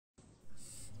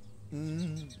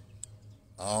Mm,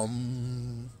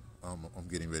 I'm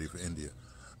getting ready for India.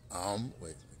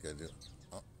 Wait, I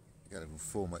gotta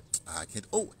move my. I can't.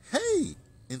 Oh, hey,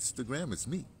 Instagram, it's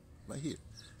me, right here.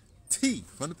 T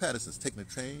from the Pattersons, taking the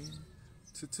train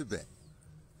to Tibet.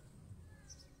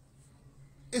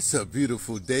 It's a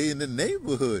beautiful day in the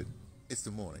neighborhood. It's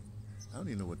the morning. I don't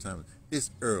even know what time it is.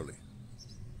 It's early.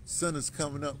 Sun is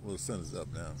coming up. Well, the sun is up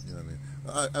now. You know what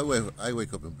I mean? I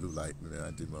wake up in blue light. And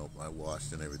I did my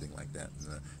wash and everything like that.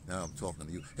 And, now I'm talking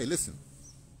to you. Hey, listen.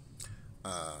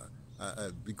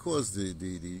 Because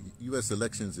the U.S.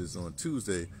 elections is on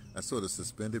Tuesday, I sort of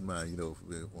suspended my,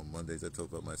 on Mondays I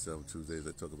talk about myself, Tuesdays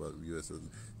I talk about U.S.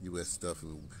 stuff,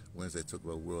 Wednesday I talk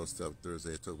about world stuff,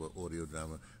 Thursday I talk about audio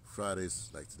drama, Fridays,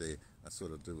 like today, I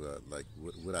sort of do like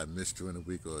what I missed during the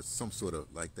week or some sort of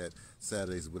like that,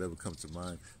 Saturdays, whatever comes to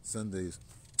mind, Sundays,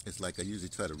 it's like I usually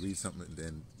try to read something and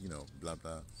then, blah,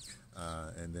 blah,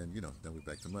 and then, then we're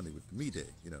back to Monday with the me day,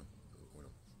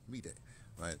 me day,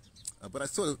 right? But I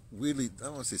sort of really, I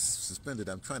don't want to say suspended,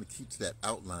 I'm trying to keep to that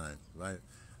outline, right?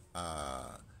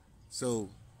 So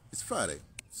it's Friday.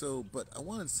 So, but I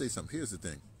wanted to say something. Here's the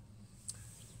thing.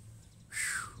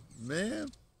 Whew,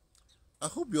 man, I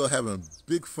hope you're having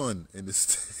big fun in this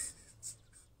States.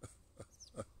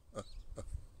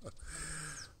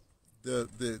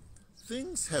 The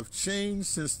things have changed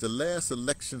since the last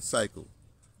election cycle.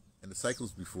 And the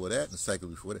cycles before that, and the cycle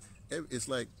before that. It's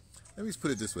like, let me just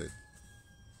put it this way.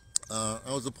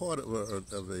 I was a part of a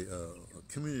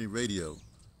community radio,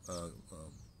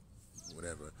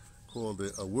 whatever, called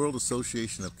the World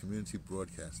Association of Community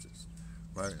Broadcasters,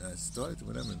 right? And I started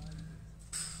with them, and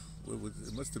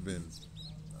it must have been,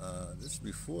 this is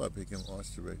before I became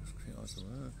arts director,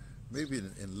 maybe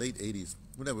in late 80s,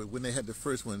 whenever, when they had the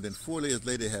first one. Then 4 years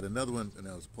later, they had another one, and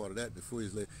I was part of that. The 4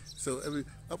 years later, so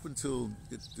up until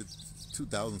the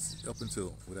 2000s, up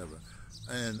until whatever,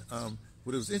 and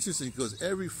but it was interesting because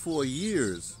every 4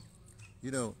 years,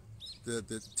 the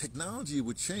technology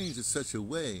would change in such a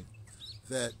way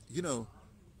that,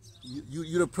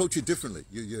 you'd approach it differently.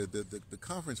 The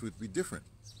conference would be different,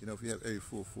 if you have every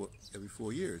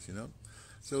 4 years,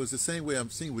 So it's the same way I'm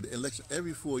seeing with the election.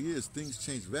 Every 4 years, things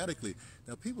change radically.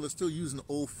 Now, people are still using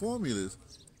old formulas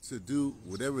to do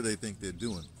whatever they think they're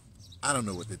doing. I don't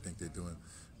know what they think they're doing.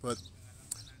 But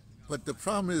the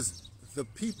problem is the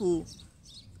people...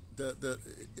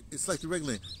 it's like the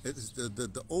regular. It's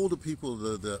the older people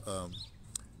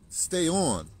stay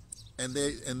on, and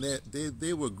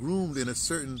they were groomed in a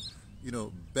certain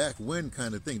back when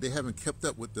kind of thing. They haven't kept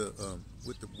up with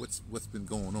what's been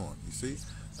going on. You see,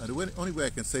 the only way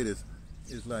I can say this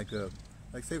is like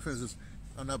say for instance,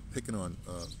 I'm not picking on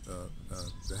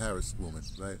the Harris woman,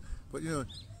 right? But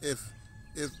if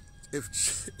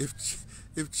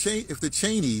the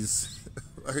Cheneys,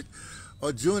 right,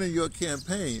 are joining your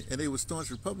campaign and they were staunch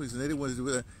Republicans and they didn't want to do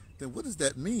that, then what does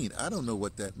that mean? I don't know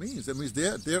what that means. That means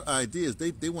their ideas,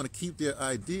 they want to keep their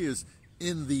ideas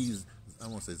in these, I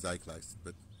won't say zeitgeist,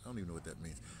 but I don't even know what that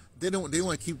means. They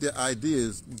want to keep their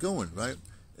ideas going, right?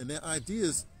 And their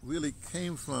ideas really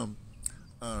came from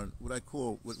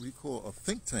what we call a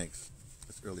think tanks.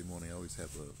 It's early morning. I always have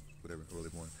whatever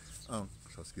early morning. So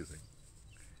excuse me.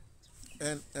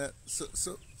 And so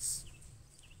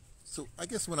I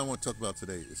guess what I want to talk about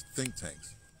today is think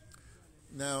tanks.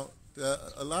 Now,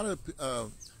 a lot of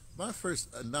my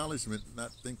first acknowledgement,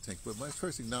 not think tanks, but my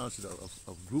first acknowledgement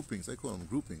of groupings, they call them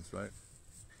groupings, right,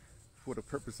 for the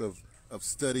purpose of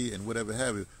study and whatever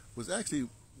have you, was actually,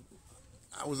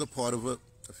 I was a part of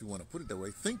if you want to put it that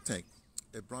way, think tank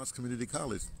at Bronx Community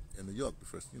College in New York, the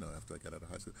first, after I got out of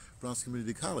high school, Bronx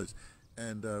Community College.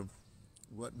 And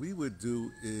what we would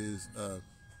do is,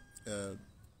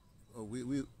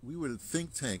 we were the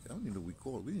think tank. I don't even know what we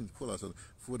call it. We didn't call ourselves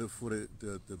for the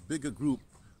bigger group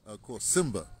called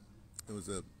Simba. It was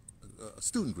a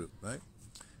student group, right?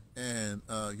 And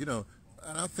and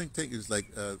our think tank is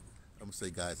like I'm gonna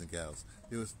say guys and gals.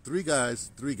 There was 3 guys,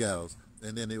 3 gals,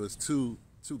 and then there was two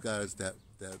guys that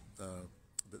the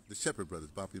Shepherd brothers,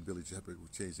 Bobby and Billy Shepherd, who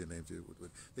changed their names.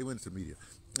 They went into media.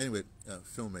 Anyway,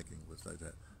 filmmaking was like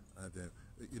that.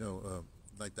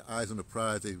 Like the Eyes on the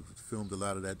Prize, they filmed a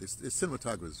lot of that. It's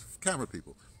cinematographers, camera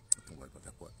people. Don't worry about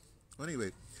that part.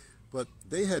 Anyway, but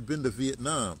they had been to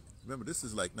Vietnam. Remember, this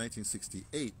is like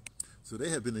 1968. So they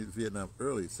had been to Vietnam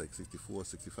early, it's like 64,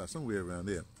 65, somewhere around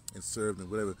there, and served and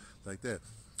whatever like that.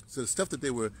 So the stuff that they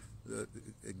were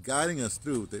guiding us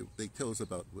through, they tell us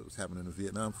about what was happening in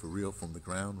Vietnam for real, from the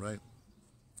ground, right?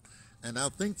 And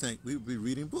our think tank, we would be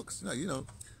reading books. We got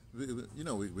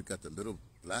the little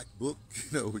black book,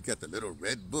 we got the little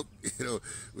red book,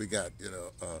 we got,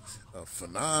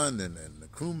 Fanon and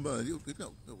Nkrumah,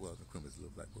 well, Nkrumah is a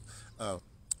little black book.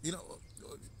 You know,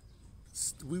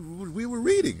 we were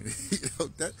reading,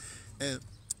 that, and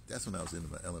that's when I was into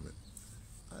my element.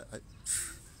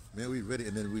 Man, we read it,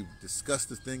 and then we discussed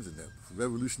the things and the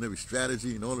revolutionary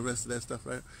strategy and all the rest of that stuff,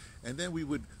 right? And then we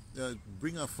would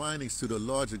bring our findings to the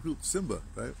larger group, Simba,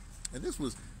 right? And this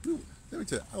was, let me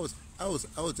tell you, I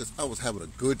was having a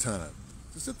good time.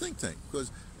 It's a think tank, but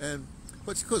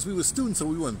because we were students, so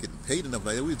we weren't getting paid enough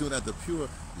like that. We were doing it out of the pure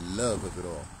love of it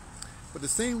all. But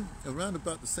around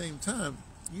about the same time,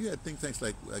 you had think tanks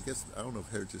like, I guess, I don't know if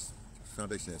Heritage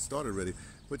Foundation had started already,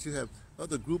 but you have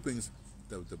other groupings.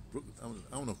 I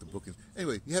don't know if the Brookings.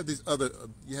 Anyway, you have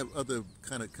other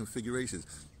kind of configurations.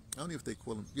 I don't know if they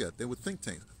call them. Yeah, they were think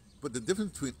tanks. But the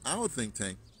difference between our think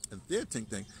tank and their think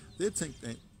tank,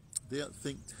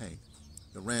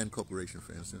 the Rand Corporation,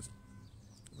 for instance,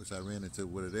 which I ran into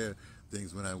one of their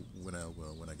things when I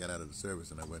got out of the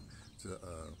service and I went to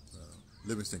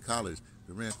Livingston College.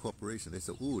 The Rand Corporation, they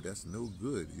said, "Ooh, that's no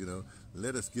good.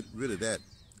 Let us get rid of that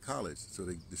college." So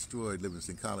they destroyed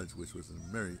Livingston College, which was a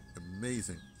very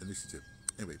amazing initiative.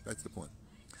 Anyway, back to the point.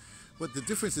 But the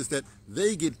difference is that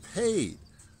they get paid.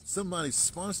 Somebody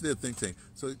sponsored their think tank.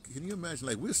 So can you imagine,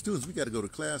 like, we're students, we got to go to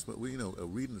class, but we,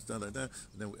 reading and stuff like that,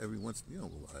 and then every once,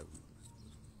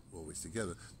 always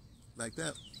together like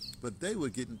that. But they were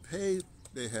getting paid.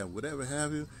 They have whatever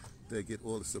have you. They get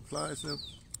all the supplies,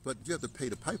 but you have to pay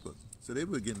the piper. So they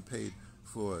were getting paid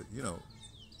for,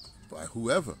 by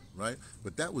whoever, right?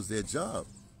 But that was their job.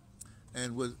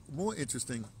 And what's more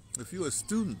interesting, if you're a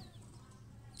student,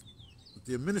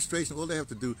 the administration, all they have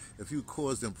to do, if you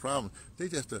cause them problems, they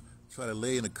just have to try to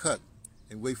lay in a cut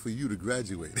and wait for you to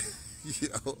graduate.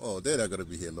 They're not going to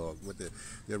be here long. With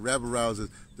their rabble-rousers,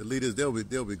 the leaders, they're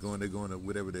going to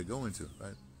whatever they're going to,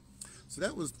 right? So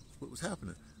that was what was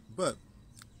happening. But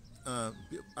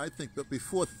I think that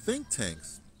before think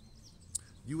tanks,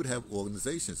 you would have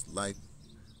organizations like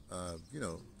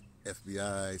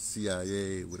FBI,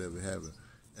 CIA, whatever have you.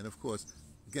 And of course,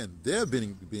 again, they're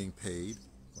being paid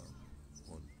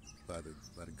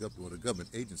by the government or the government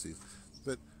agencies.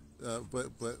 But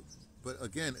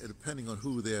again, depending on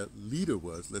who their leader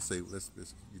was, let's be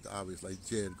obvious, like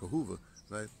J. Edgar Hoover,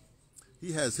 right?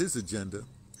 He has his agenda,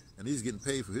 and he's getting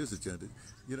paid for his agenda.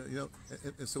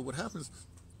 And so what happens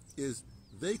is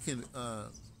they're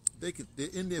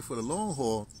in there for the long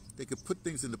haul. They could put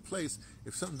things into place.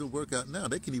 If something don't work out now,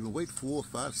 they can even wait 4,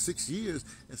 5, 6 years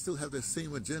and still have that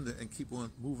same agenda and keep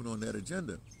on moving on that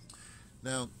agenda.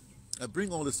 Now, I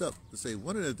bring all this up to say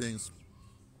one of the things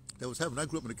that was happening. I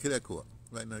grew up in the Cadet Corps.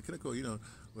 Right now, Cadet Corps,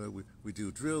 where we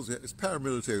do drills. It's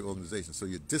paramilitary organization, so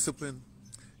you're disciplined.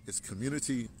 It's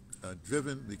community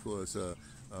driven because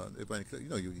everybody,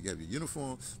 you have your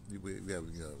uniform. We have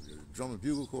your drum and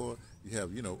bugle corps. You have,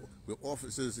 we're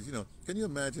officers. Can you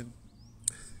imagine?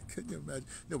 Can you imagine?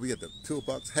 We have the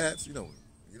pillbox hats.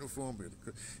 Uniform.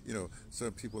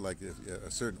 Certain people like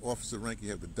a certain officer rank. You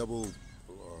have the double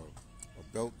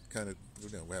belt kind of.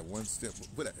 We have one step,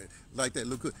 like that.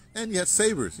 Look good. And you had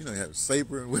sabers. You have a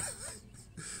saber.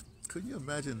 Could you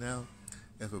imagine now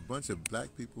if a bunch of black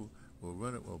people were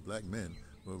running, or black men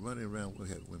were running around? We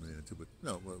had women in it too, but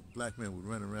black men would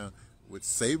run around with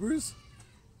sabers.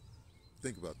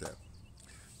 Think about that.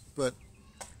 But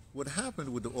what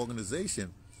happened with the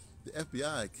organization? The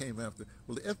FBI came after.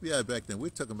 Well, the FBI back then, we're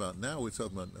talking about. Now we're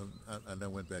talking about. I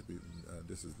went back.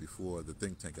 This is before the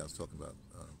think tank I was talking about.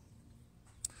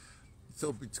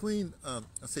 So between,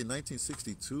 I'd say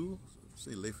 1962,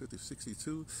 say late 50s,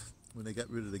 62, when they got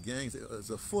rid of the gangs, it was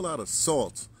a full-out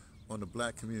assault on the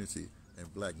black community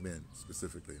and black men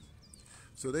specifically.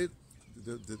 So they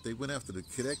went after the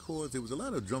cadet corps. There was a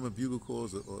lot of drum and bugle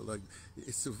corps, or like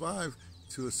it survived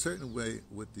to a certain way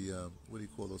with the what do you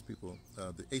call those people?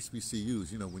 The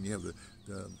HBCUs. When you have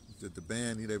the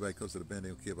band, everybody goes to the band. They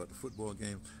don't care about the football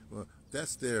game. Well,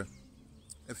 that's their.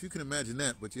 If you can imagine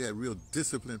that, but you had real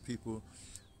disciplined people.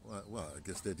 Well, I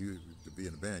guess that you to be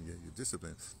in a band, you're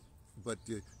disciplined. But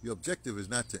your objective is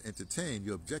not to entertain.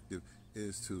 Your objective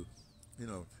is to,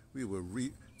 we were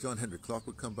John Henry Clark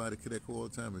would come by the cadet corps all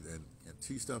the time and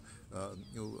teach stuff.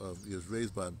 He was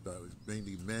raised by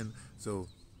mainly men, so.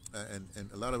 And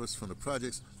a lot of us from the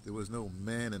projects, there was no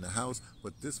man in the house,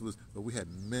 but we had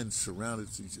men surrounded.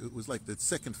 It was like the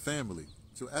second family.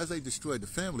 So as they destroyed the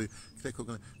family,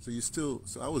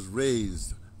 so I was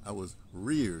raised, I was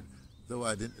reared, though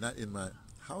I didn't, not in my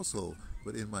household,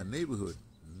 but in my neighborhood,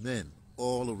 men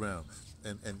all around,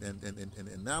 and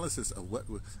analysis of what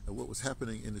was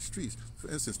happening in the streets. For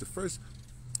instance, the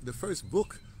first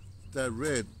book that I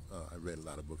read a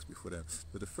lot of books before that,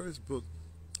 but the first book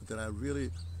that I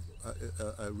read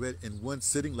in one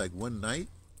sitting, like one night,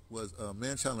 was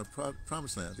Man, Child, and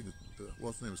Promised Land. I think the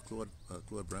author's name is Claude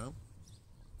Brown.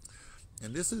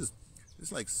 And it's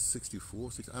like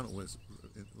 64, 60, I don't know what it's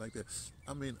like that.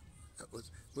 I mean,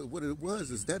 but what it was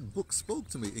is that book spoke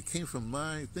to me. It came from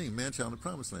my thing, Man, Child, and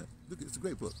Promised Land. Look, it's a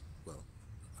great book. Well,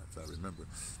 if I remember.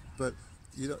 But,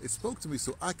 it spoke to me,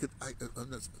 so I'm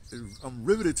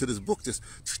riveted to this book just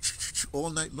all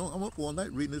night long. I'm up all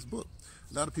night reading this book.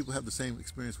 A lot of people have the same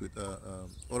experience with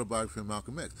Autobiography of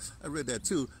Malcolm X. I read that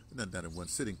too, not in one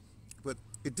sitting. But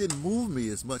it didn't move me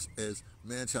as much as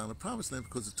Man, Child, and Promised Land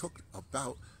because it talked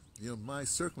about, my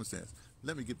circumstance.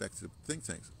 Let me get back to the think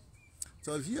tanks.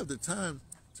 So if you have the time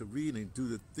to read and do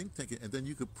the think tanking, and then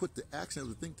you could put the action of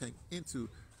the think tank into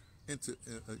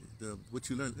what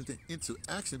you learned into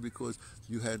action, because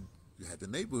you had the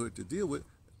neighborhood to deal with.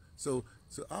 So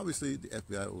obviously the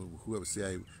FBI or whoever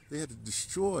CIA, they had to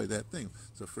destroy that thing.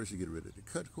 So first you get rid of the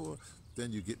cut corps,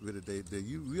 then you get rid of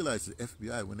you realize the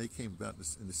FBI, when they came about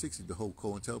in the 60s, the whole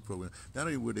COINTEL program, not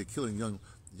only were they killing young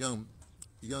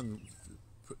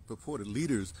purported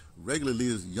leaders, regular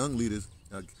leaders, young leaders,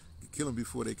 kill them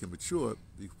before they can mature,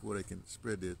 before they can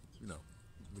spread their,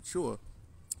 mature,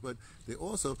 but they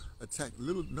also attacked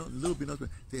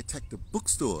they attacked the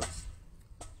bookstores.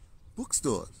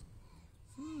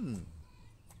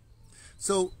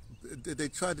 So they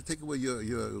tried to take away your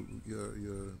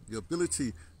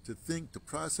ability to think, to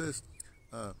process.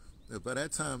 By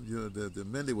that time, the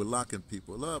men, they were locking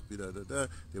people up.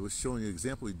 They were showing you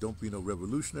example. You don't be no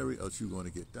revolutionary, else you're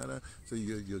going to get da. So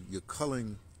you're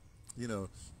culling, you're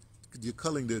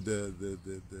culling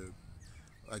the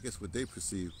I guess what they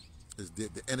perceive as the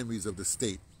enemies of the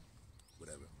state,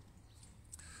 whatever.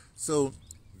 So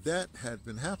that had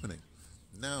been happening.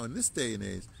 Now in this day and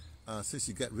age, since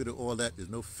you got rid of all that, there's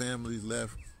no families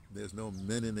left. There's no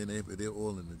men in the neighborhood. They're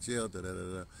all in the jail.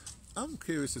 I'm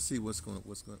curious to see what's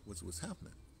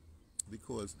happening,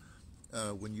 because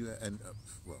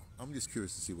I'm just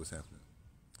curious to see what's happening,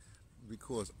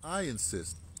 because I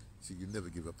insist. See, you never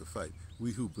give up the fight.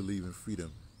 We who believe in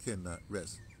freedom cannot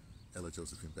rest. Ella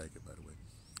Josephine Baker, by the way.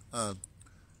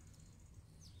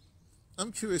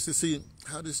 I'm curious to see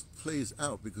how this plays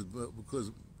out, because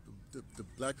the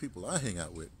black people I hang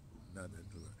out with,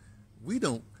 we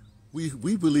don't.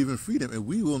 We believe in freedom, and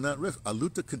we will not rest. A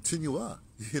luta continua,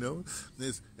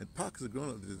 There's, and pockets of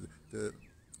growing up.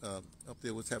 Up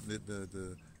there, what's happening?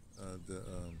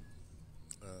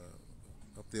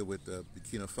 Up there with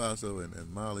Burkina Faso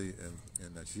and Mali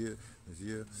and Niger.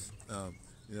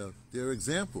 There are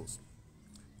examples,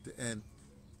 and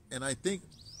I think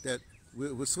that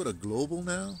we're sort of global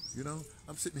now.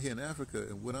 I'm sitting here in Africa,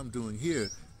 and what I'm doing here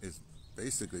is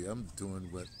basically I'm doing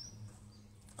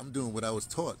what I was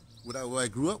taught. What I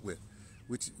grew up with,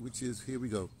 which is, here we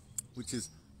go, which is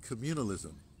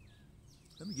communalism.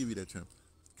 Let me give you that term,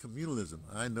 communalism.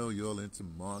 I know you're all into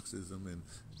Marxism and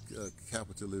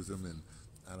capitalism and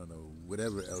I don't know,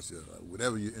 whatever else,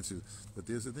 whatever you're into, but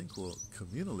there's a thing called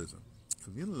communalism.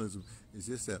 Communalism is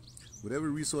just that whatever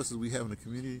resources we have in the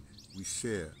community, we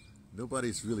share.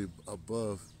 Nobody's really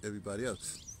above everybody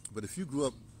else. But if you grew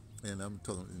up, and I'm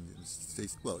talking in the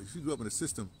States, well, if you grew up in a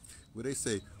system where they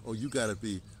say, oh, you got to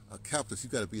be a capitalist, you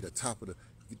got to be the top of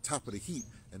the heap,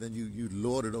 and then you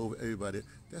lord it over everybody.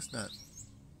 That's not.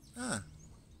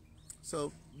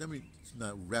 So let me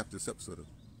now wrap this up, sort of.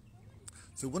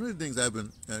 So one of the things I've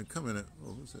been coming at.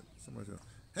 Oh, who's that? Somebody else.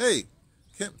 Hey,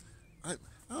 Kim. I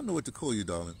don't know what to call you,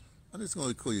 darling. I'm just going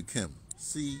to call you Kim.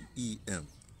 C-E-M.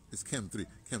 It's Kim 3.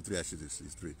 Kim 3. Actually, it's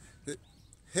 3.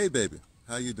 Hey, baby.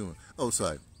 How you doing? Oh,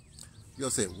 sorry. You'll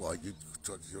say, well,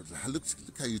 look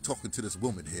how you're talking to this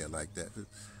woman here like that.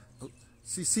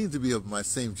 She seems to be of my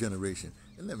same generation.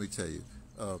 And let me tell you,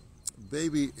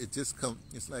 baby, it's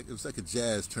like a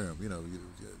jazz term,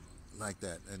 like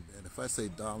that. And if I say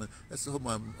darling, that's the whole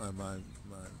my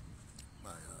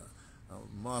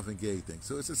Marvin Gaye thing.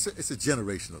 So it's a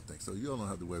generational thing. So you all don't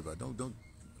have to worry about it. Don't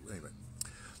anyway.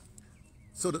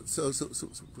 So what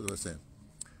was I saying?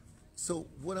 So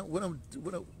what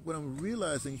I'm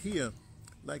realizing here,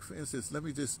 like for instance, I'm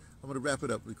going to wrap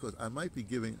it up, because I might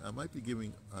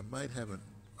have a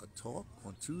talk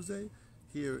on Tuesday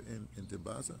here in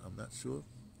DeBrother. I'm not sure,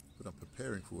 but I'm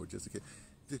preparing for it just in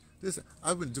case.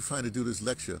 I've been trying to do this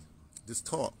lecture, this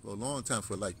talk for a long time,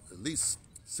 for like at least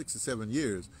 6 or 7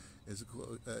 years. And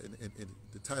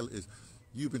the title is,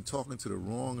 "You've been talking to the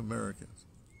wrong Americans.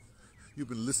 You've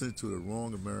been listening to the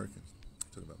wrong Americans." I'm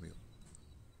talking about me.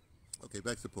 Okay,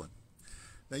 back to the point.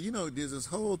 Now, there's this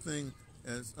whole thing,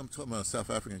 as I'm talking about a South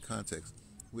African context,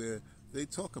 where they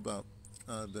talk about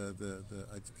I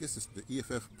guess it's the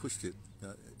EFF pushed it,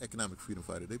 Economic Freedom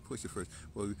Fighter. They pushed it first.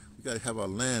 Well, we got to have our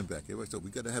land back. Everybody said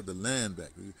we got to have the land back.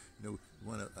 We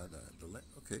want the land.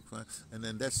 Okay, fine. And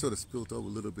then that sort of spilled over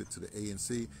a little bit to the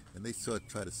ANC, and they sort of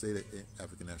tried to say that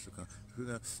African National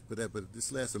Congress. But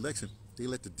this last election, they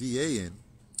let the DA in,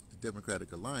 the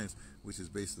Democratic Alliance, which is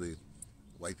basically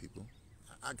white people.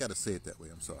 I got to say it that way.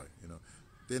 I'm sorry.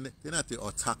 They're not the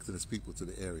autochthonous people to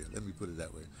the area. Let me put it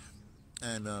that way.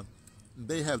 And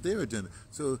they have their agenda.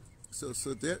 So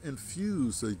they're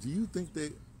infused. So do you think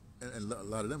they, and a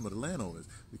lot of them are the landowners,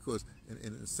 because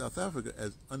in South Africa,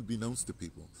 as unbeknownst to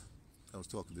people, I was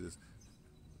talking to this,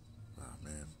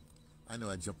 man, I know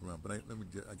I jump around, but I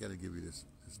got to give you this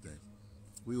thing.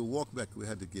 We would walk back, we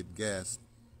had to get gas,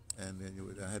 and then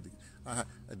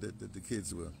the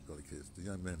kids were, the kids, the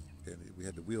young men, and we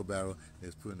had the wheelbarrow, they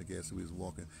was putting the gas, so we was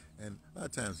walking, and a lot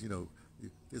of times,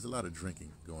 there's a lot of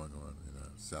drinking going on in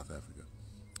South Africa.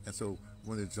 And so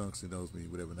one of the junks who knows me,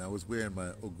 whatever, and I was wearing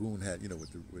my Ogun hat,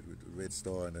 with the red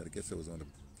star, and I guess I was on the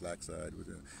black side.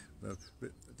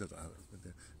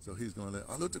 So he's going to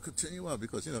look to continue on,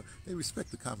 because, they respect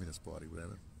the Communist Party,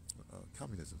 whatever,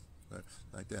 communism, right?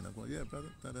 Like that. And I'm going, yeah, brother,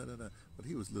 But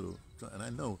he was a little, and I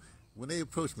know, when they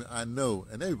approach me, I know,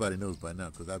 and everybody knows by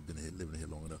now, because I've been here, living here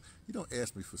long enough, you don't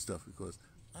ask me for stuff, because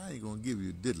I ain't going to give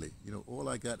you diddly. All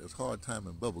I got is hard time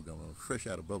and bubble gum. I'm fresh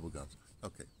out of bubble gums.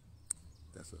 Okay.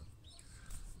 That's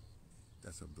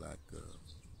a black,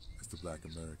 that's the black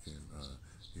American,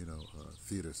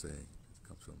 theater saying. It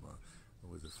comes from,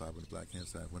 what was it, Five on the Black Hand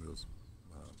Side, one of those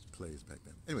plays back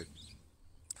then. Anyway,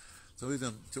 so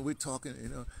we're talking,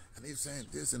 and they're saying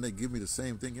this, and they give me the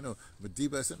same thing,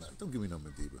 Madiba. I said, no, don't give me no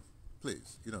Madiba,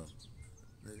 please,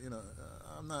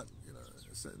 I'm not,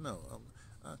 I said, no,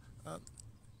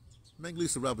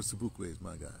 Menglisa Robert Sobukwe is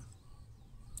my guy,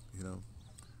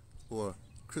 or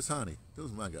Chris Hani,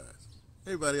 those are my guys.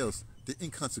 Everybody else, they're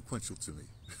inconsequential to me.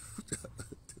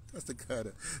 That's the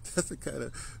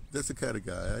kind of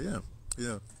guy I am.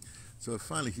 So he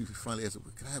finally asked,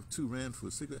 "Can I have R2 for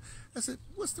a cigarette?" I said,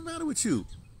 "What's the matter with you?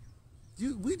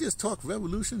 We just talk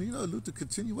revolution, Luther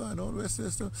continua and all the rest of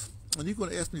that stuff, and you're going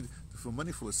to ask me for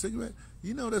money for a cigarette?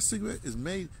 That cigarette is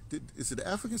made, is it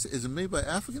Africans? Is it made by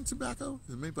African tobacco?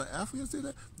 Is it made by Africans? Do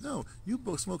that? No, you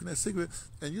both smoking that cigarette,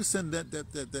 and you're sending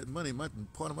that money,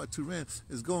 part of my R2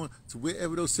 is going to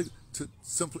wherever those cigarettes, to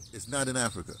someplace, it's not in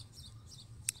Africa."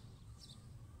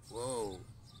 Whoa.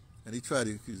 And he tried,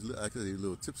 he's a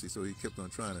little tipsy, so he kept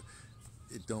on trying to,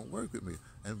 it don't work with me.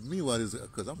 And meanwhile,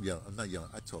 because I'm young, I'm not young,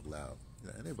 I talk loud.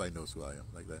 And everybody knows who I am,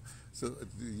 like that. So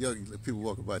the young people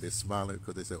walking by, they're smiling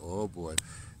because they say, "Oh boy,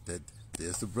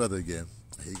 there's the brother again.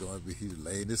 He's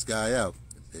laying this guy out."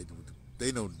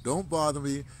 They know, don't bother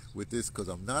me with this, because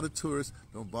I'm not a tourist.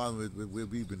 Don't bother me with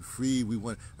we've been free. We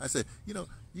won. I said,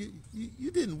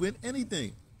 you didn't win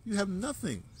anything. You have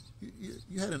nothing.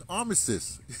 You had an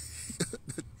armistice.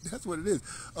 That's what it is.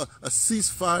 A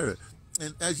ceasefire.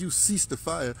 And as you cease the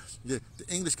fire, the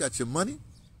English got your money,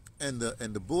 and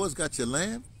the Boers got your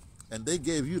land, and they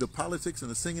gave you the politics and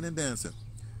the singing and dancing,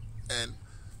 and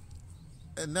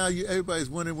now everybody's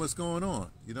wondering what's going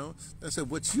on. I said,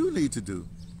 what you need to do.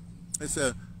 I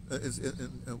said, I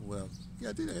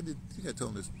think I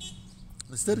told them this.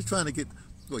 Instead of trying to get,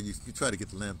 you try to get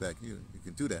the land back, you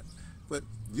can do that, but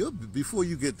before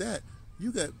you get that,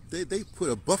 they put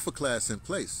a buffer class in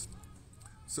place.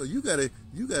 So you gotta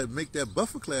make that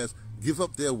buffer class give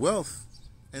up their wealth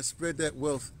and spread that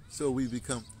wealth, so we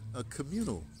become a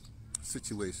communal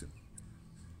situation.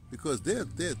 Because they're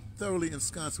thoroughly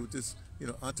ensconced with this,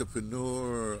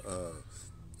 entrepreneur,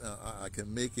 I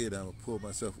can make it, I'm gonna pull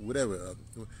myself, whatever.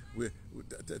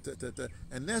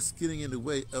 And that's getting in the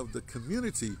way of the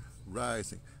community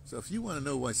rising. So if you want to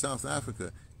know why South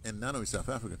Africa, and not only South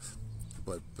Africa,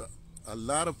 but a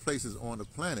lot of places on the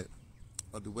planet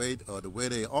are the way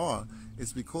they are,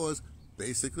 it's because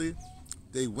basically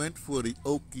they went for the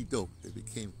okie doke. They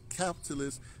became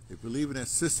capitalists. They believe in that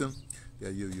system.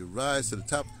 That you rise to the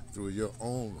top through your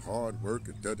own hard work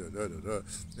and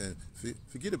and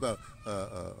forget about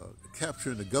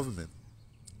capturing the government,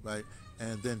 right?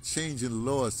 And then changing the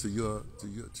laws to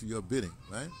your bidding,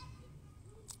 right?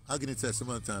 I'll get into that some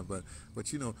other time, but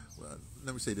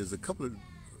let me say, there's a couple of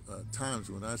times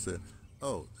when I said,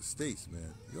 "Oh, the states,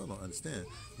 man, y'all don't understand."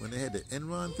 When they had the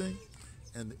Enron thing,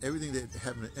 and everything that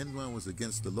happened at Enron was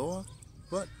against the law.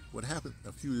 But what happened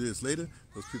a few years later,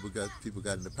 those people got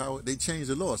into power. They changed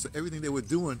the law, so everything they were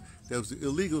doing that was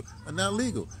illegal are now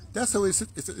legal. That's how it's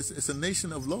a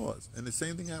nation of laws, and the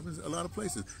same thing happens in a lot of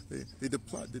places. They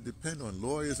depend on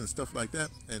lawyers and stuff like that,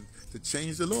 and to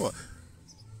change the law.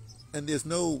 And there's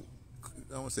no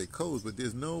I don't want to say codes, but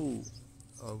there's no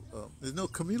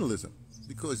communalism,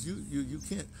 because you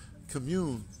can't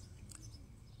commune,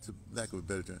 to lack of a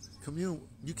better term,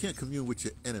 you can't commune with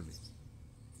your enemy.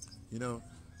 You know,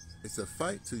 it's a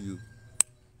fight to you.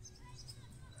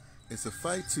 It's a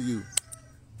fight to you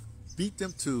beat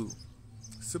them to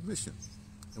submission.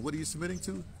 And what are you submitting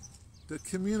to? The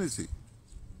community.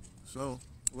 So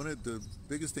one of the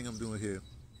biggest thing I'm doing here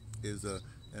is,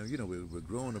 and you know, we're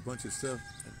growing a bunch of stuff.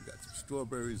 And we got some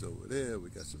strawberries over there. We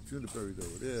got some juniperberries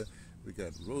over there. We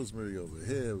got rosemary over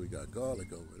here. We got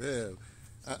garlic over there.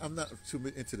 I'm not too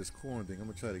into this corn thing. I'm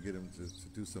gonna try to get him to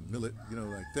do some millet, you know,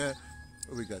 like that.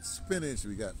 We got spinach.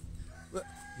 We got,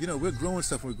 you know, we're growing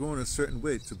stuff. We're growing a certain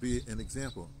way to be an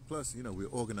example. Plus, you know, we're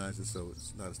organizers, so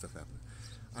it's a lot of stuff happening.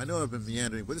 I know I've been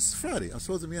meandering, but it's Friday. I'm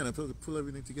supposed to meander. I'm supposed to pull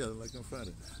everything together like on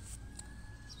Friday.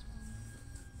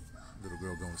 Little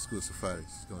girl going to school. It's a Friday.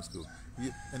 She's going to school.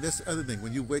 And that's the other thing.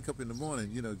 When you wake up in the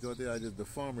morning, you know, go there. The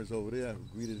farmer's over there. I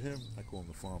greeted him. I call him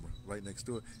the farmer. Right next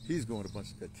door. He's growing a bunch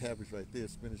of cabbage right there,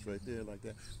 spinach right there, like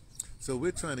that. So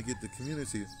we're trying to get the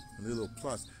community a little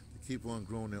plus to keep on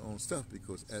growing their own stuff,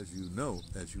 because as you know,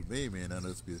 as you may not know,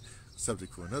 this will be a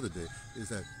subject for another day, is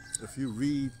that if you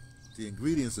read the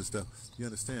ingredients and stuff, you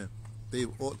understand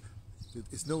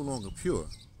it's no longer pure.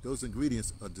 Those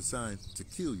ingredients are designed to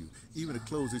kill you. Even the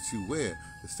clothes that you wear,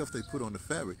 the stuff they put on the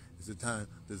fabric is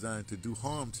designed to do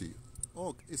harm to you.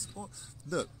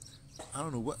 Look, I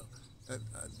don't know what,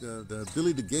 the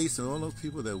Billy the Gates and all those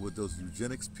people that with those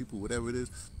eugenics people, whatever it is,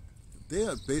 they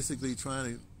are basically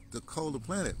trying to cull the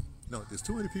planet. No, there's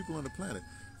too many people on the planet.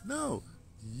 No,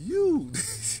 you.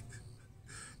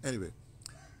 Anyway,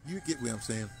 you get what I'm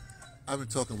saying. I've been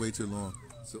talking way too long,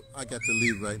 so I got to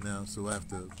leave right now. So I have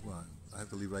to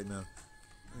leave right now.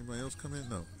 Anybody else come in?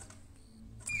 No.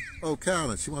 Oh,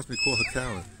 Carolyn. She wants me to call her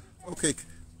Carolyn. Okay,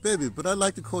 baby, but I'd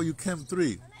like to call you Chem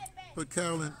 3. But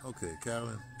Carolyn, okay,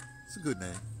 Carolyn. It's a good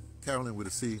name. Carolyn with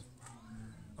a C.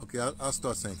 Okay, I'll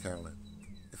start saying Carolyn,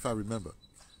 if I remember,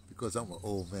 because I'm an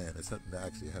old man. It's something to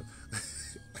actually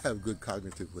have good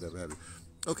cognitive, whatever have you.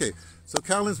 Okay, so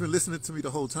Carolyn's been listening to me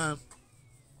the whole time.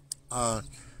 I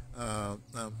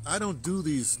don't do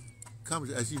these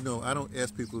comments, as you know. I don't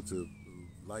ask people to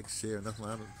like, share, nothing.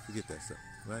 I don't forget that stuff,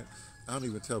 right? I don't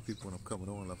even tell people when I'm coming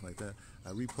on, stuff like that. I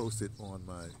repost it on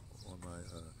my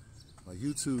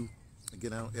YouTube.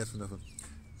 Again, I don't ask for nothing.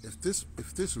 If this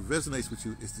resonates with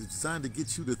you, it's designed to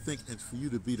get you to think and for you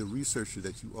to be the researcher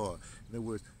that you are. In other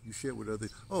words, you share with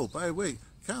others. Oh, by the way,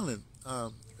 Carolyn,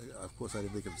 of course I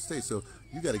didn't make a mistake, so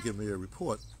you got to give me a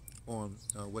report on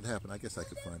what happened. I guess I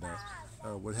could find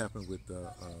out what happened with the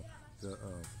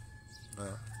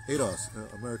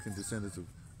ADOS, American Descendants of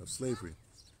Slavery,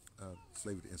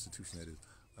 slavery the institution, that is.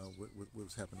 What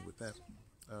was happening with that?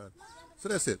 So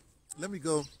that's it. Let me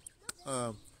go.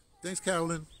 Thanks,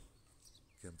 Carolyn,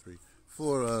 Chem 3,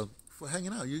 for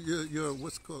hanging out. You're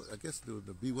what's called, I guess the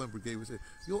B1 Brigade would say,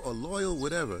 you're a loyal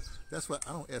whatever. That's why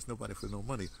I don't ask nobody for no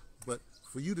money. But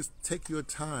for you to take your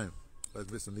time, as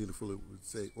Mr. Neely Fuller would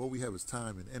say, all we have is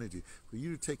time and energy. For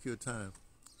you to take your time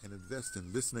and invest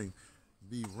in listening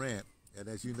me rant, and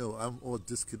as you know, I'm all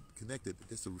disconnected.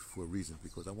 That's for a reason,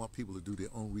 because I want people to do their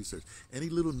own research. Any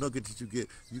little nugget that you get,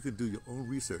 you can do your own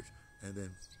research and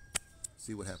then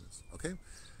see what happens. Okay?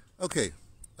 Okay.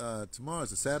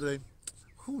 Tomorrow's a Saturday.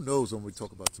 Who knows when we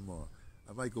talk about tomorrow?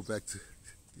 I might go back to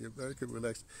the American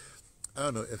relax. I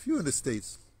don't know. If you're in the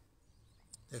States,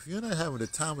 if you're not having the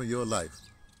time of your life,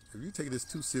 if you're taking this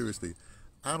too seriously,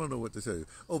 I don't know what to tell you.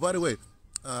 Oh, by the way,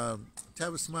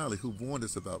 Tavis Smiley, who warned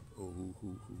us about, or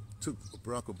who took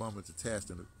Barack Obama to task,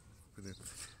 and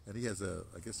he has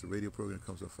I guess a radio program that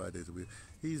comes on 5 days a week.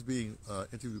 He's being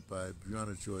interviewed by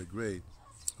Brianna Joy Gray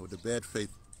with the Bad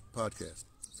Faith podcast.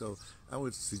 So I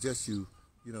would suggest you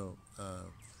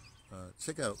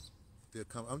check out their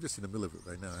I'm just in the middle of it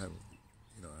right now. I haven't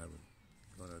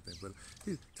gone to anything, but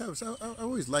Tavis, I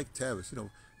always liked Tavis,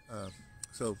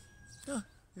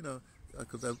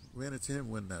 because I ran into him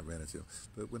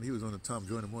but when he was on the Tom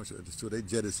Joyner Morning Show, so they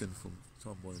jettisoned from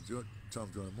Tom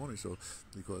Joyner Morning Show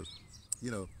because,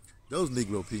 those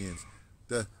Negro peons,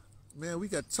 we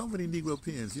got so many Negro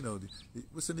peons,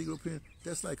 what's a Negro peon?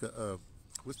 That's like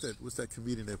what's that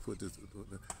comedian that put this,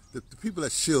 the people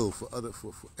that shill for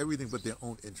everything but their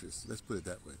own interests. Let's put it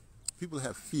that way. People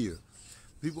have fear.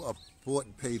 People are bought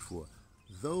and paid for.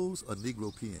 Those are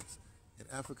Negro peons. In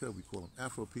Africa, we call them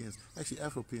Afro-peons. Actually,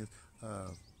 Afro-peons,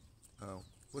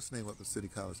 what's the name of the city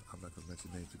college? I'm not going to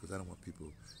mention names because I don't want people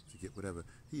to get whatever.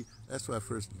 That's where I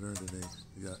first learned the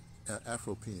name.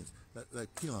 Afro-peons,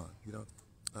 like peon,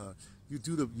 you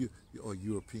do or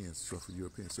Europeans, short for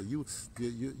Europeans. So you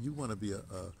want to be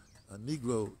a a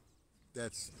Negro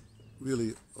that's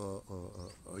really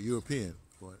a European,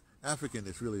 or African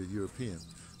that's really a European.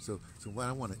 So when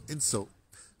I want to insult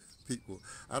people,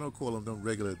 I don't call them them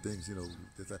regular things, you know.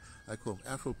 I call them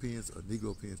Afropeans or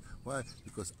Negropeans. Why?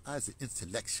 Because I was an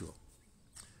intellectual,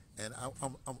 and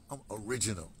I'm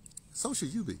original. So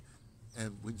should you be.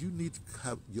 And when you need to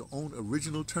have your own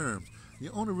original terms,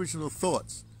 your own original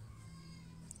thoughts,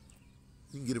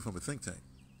 you can get it from a think tank.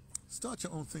 Start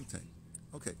your own think tank.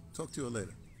 Okay, talk to you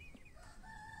later.